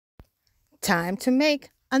Time to make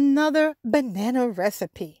another banana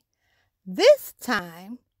recipe. This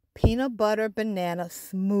time, peanut butter banana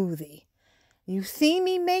smoothie. You've seen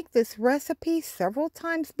me make this recipe several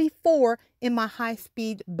times before in my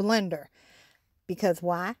high-speed blender. Because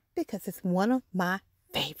why? Because it's one of my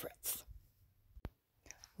favorites.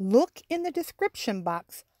 Look in the description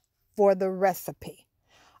box for the recipe.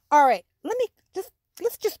 All right,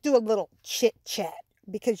 let's just do a little chit chat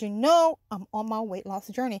because I'm on my weight loss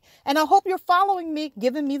journey and I hope you're following me,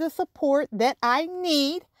 giving me the support that I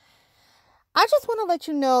need. I just want to let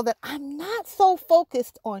you know that I'm not so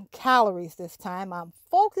focused on calories this time. I'm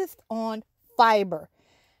focused on fiber.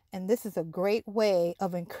 And this is a great way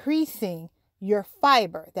of increasing your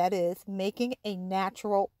fiber. That is, making a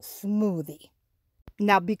natural smoothie.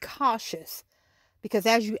 Now be cautious because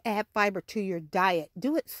as you add fiber to your diet,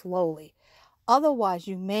 do it slowly. Otherwise,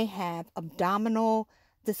 you may have abdominal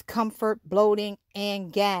discomfort, bloating,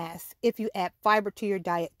 and gas if you add fiber to your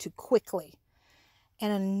diet too quickly.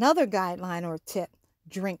 And another guideline or tip,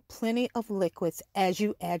 drink plenty of liquids as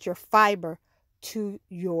you add your fiber to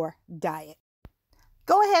your diet.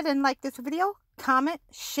 Go ahead and like this video, comment,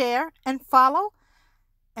 share, and follow.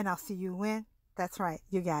 And I'll see you when, that's right,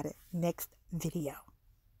 you got it, next video.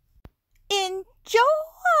 Enjoy!